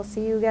we'll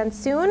see you again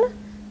soon,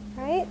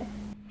 right?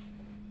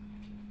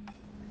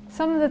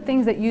 Some of the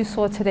things that you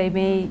saw today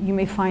you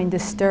may find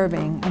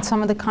disturbing, and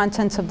some of the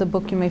contents of the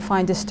book you may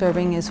find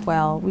disturbing as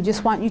well. We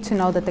just want you to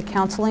know that the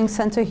Counseling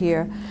Center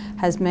here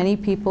has many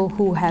people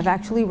who have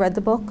actually read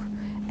the book,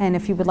 and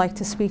if you would like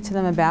to speak to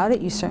them about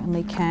it, you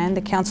certainly can.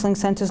 The Counseling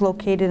Center is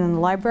located in the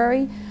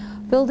library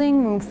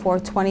building, room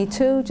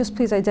 422. Just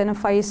please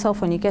identify yourself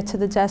when you get to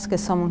the desk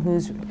as someone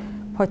who's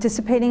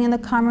participating in the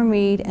common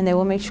read, and they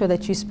will make sure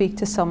that you speak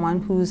to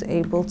someone who's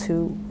able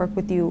to work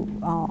with you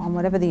on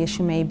whatever the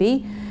issue may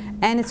be.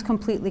 And it's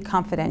completely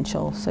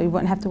confidential, so you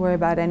wouldn't have to worry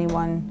about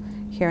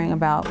anyone hearing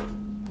about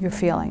your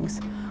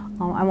feelings.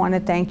 I want to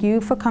thank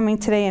you for coming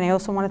today, and I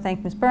also want to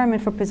thank Ms. Berman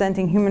for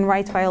presenting human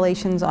rights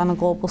violations on a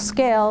global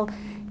scale.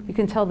 You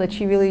can tell that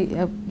she really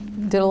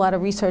did a lot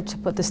of research to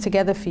put this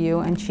together for you,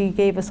 and she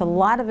gave us a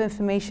lot of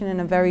information in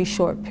a very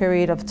short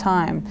period of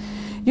time.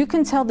 You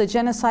can tell the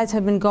genocides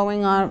have been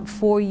going on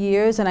for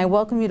years, and I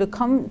welcome you to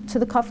come to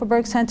the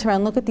Kupferberg Center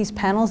and look at these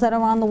panels that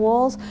are on the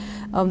walls.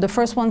 The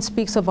first one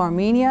speaks of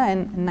Armenia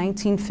in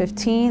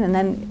 1915, and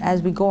then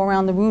as we go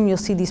around the room, you'll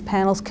see these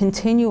panels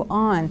continue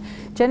on.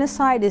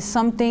 Genocide is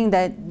something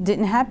that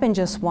didn't happen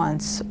just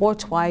once, or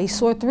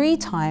twice, or 3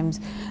 times.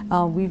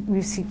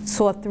 We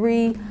saw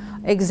 3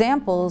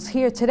 examples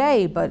here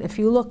today, but if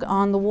you look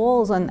on the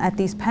walls at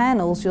these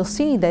panels, you'll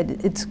see that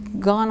it's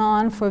gone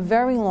on for a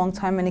very long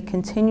time and it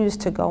continues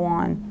to go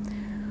on.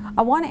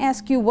 I want to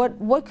ask you,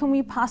 what can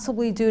we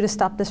possibly do to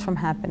stop this from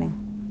happening?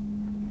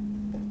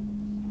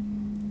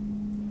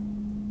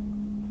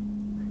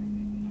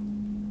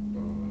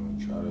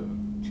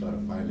 Try to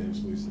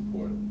financially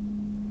support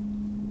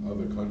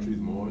other countries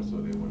more,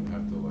 so they wouldn't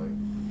have to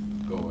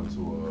like go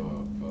into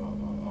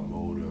a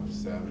mode of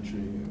savagery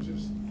and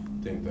just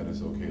think that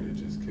it's okay to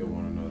just kill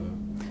one another.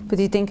 But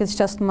do you think it's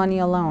just money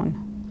alone?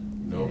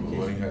 No, but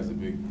money has a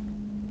big...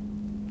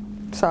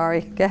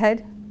 Sorry, go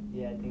ahead.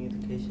 Yeah, I think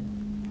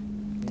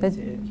education. You need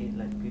to educate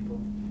like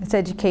people. It's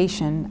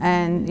education,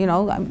 and you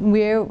know,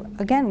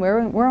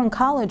 we're in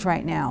college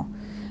right now.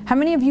 How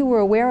many of you were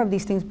aware of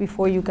these things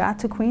before you got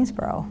to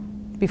Queensboro,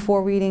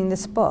 before reading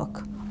this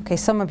book? Okay,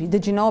 some of you.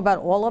 Did you know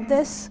about all of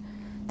this?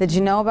 Did you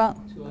know about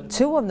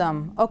 2 of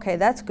them? Okay,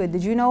 that's good.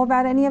 Did you know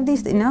about any of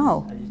these?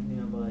 No. I just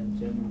knew about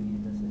Germany,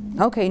 that's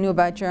it. Okay, you knew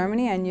about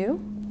Germany, and you?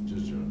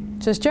 Just Germany.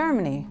 Just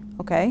Germany,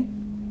 okay.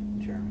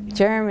 Germany.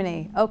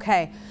 Germany,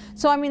 okay.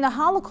 So I mean the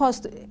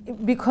Holocaust,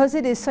 because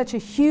it is such a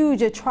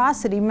huge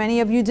atrocity, many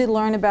of you did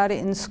learn about it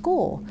in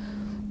school,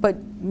 but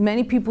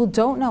many people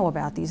don't know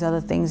about these other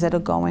things that are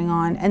going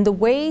on. And the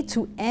way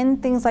to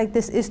end things like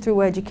this is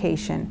through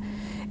education.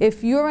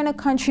 If you're in a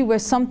country where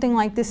something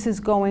like this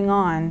is going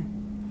on,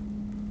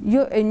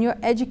 you're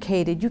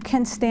educated, you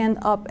can stand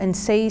up and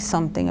say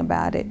something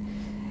about it.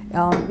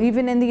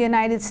 Even in the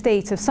United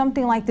States, if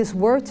something like this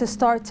were to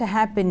start to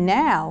happen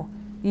now,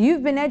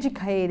 you've been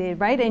educated,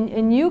 right?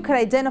 And you could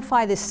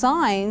identify the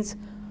signs,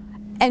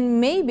 and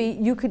maybe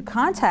you could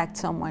contact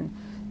someone.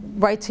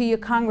 Write to your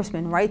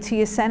congressman, write to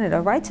your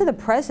senator, write to the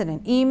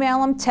president,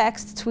 email him,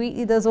 text, tweet,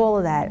 he does all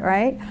of that,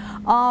 right?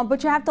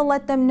 But you have to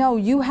let them know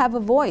you have a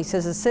voice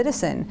as a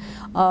citizen.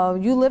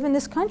 You live in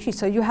this country,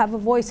 so you have a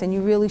voice, and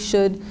you really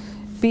should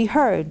be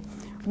heard.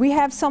 We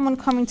have someone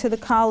coming to the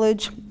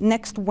college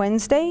next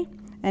Wednesday,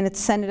 and it's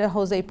Senator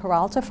Jose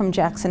Peralta from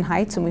Jackson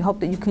Heights, and we hope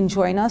that you can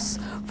join us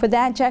for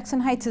that. Jackson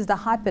Heights is the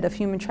hotbed of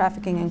human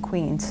trafficking in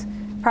Queens,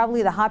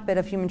 probably the hotbed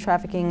of human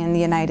trafficking in the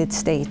United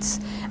States.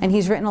 And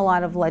he's written a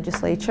lot of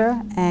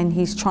legislature, and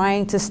he's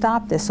trying to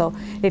stop this. So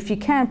if you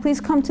can, please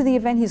come to the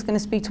event. He's going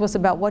to speak to us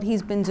about what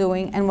he's been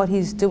doing and what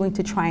he's doing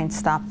to try and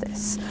stop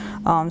this.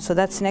 So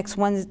that's next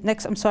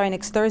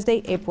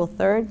Thursday, April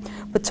 3rd.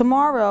 But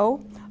tomorrow,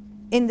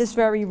 in this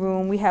very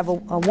room, we have a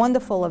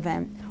wonderful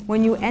event.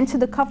 When you enter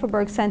the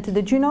Kupferberg Center,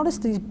 did you notice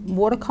these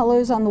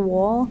watercolors on the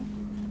wall?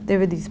 There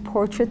were these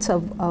portraits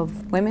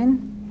of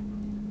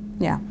women.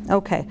 Yeah,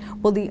 okay.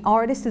 Well, the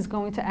artist is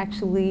going to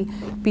actually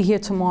be here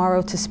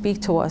tomorrow to speak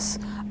to us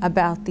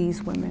about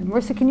these women.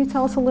 Marissa, can you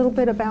tell us a little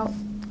bit about?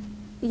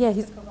 Yeah,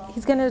 he's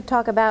going to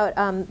talk about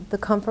the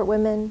comfort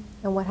women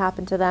and what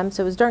happened to them.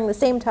 So it was during the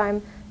same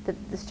time that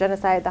this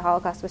genocide, the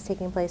Holocaust, was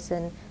taking place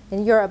in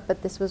Europe,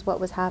 but this was what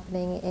was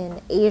happening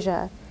in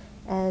Asia.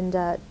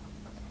 And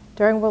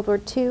during World War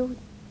II,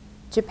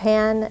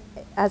 Japan,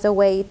 as a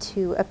way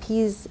to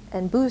appease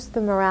and boost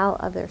the morale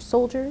of their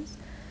soldiers,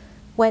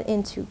 went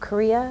into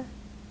Korea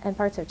and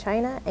parts of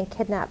China and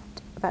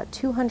kidnapped about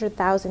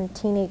 200,000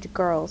 teenage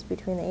girls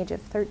between the age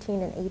of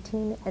 13 and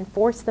 18 and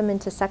forced them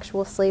into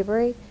sexual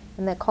slavery,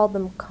 and they called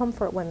them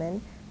comfort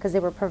women because they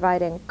were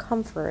providing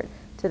comfort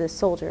to the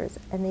soldiers.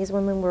 And these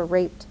women were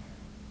raped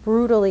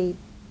brutally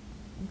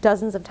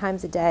dozens of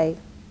times a day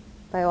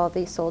by all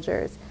these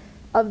soldiers.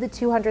 Of the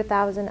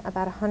 200,000,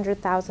 about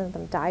 100,000 of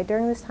them died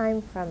during this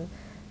time from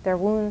their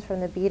wounds, from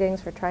the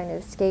beatings, for trying to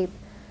escape,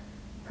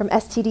 from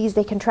STDs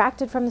they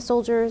contracted from the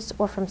soldiers,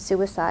 or from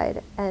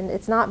suicide. And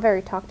it's not very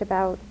talked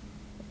about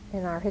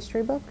in our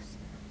history books.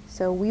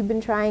 So we've been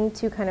trying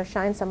to kind of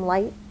shine some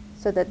light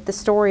so that the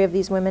story of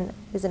these women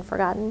isn't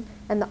forgotten.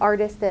 And the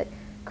artist that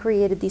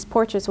created these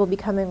portraits will be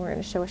coming. We're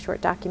going to show a short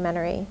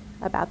documentary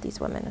about these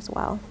women as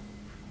well.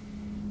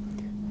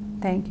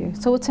 Thank you.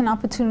 So it's an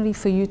opportunity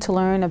for you to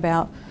learn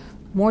about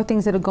more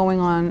things that are going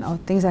on, or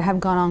things that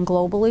have gone on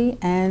globally,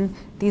 and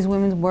these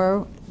women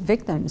were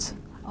victims.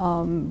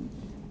 And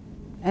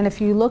if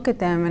you look at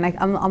them, and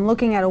I'm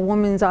looking at a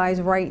woman's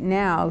eyes right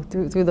now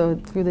through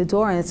the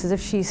door, and it's as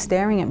if she's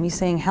staring at me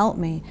saying, "Help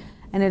me."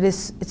 And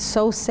it's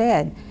so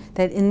sad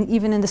that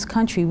even in this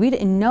country, we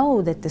didn't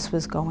know that this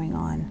was going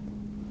on.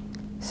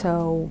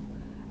 So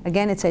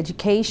again, it's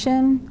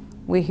education.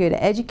 We're here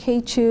to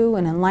educate you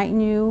and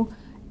enlighten you,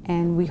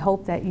 and we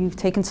hope that you've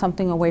taken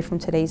something away from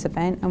today's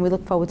event, and we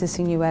look forward to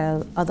seeing you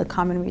at other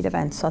Common Read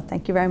events. So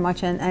thank you very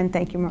much, and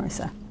thank you,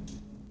 Marissa.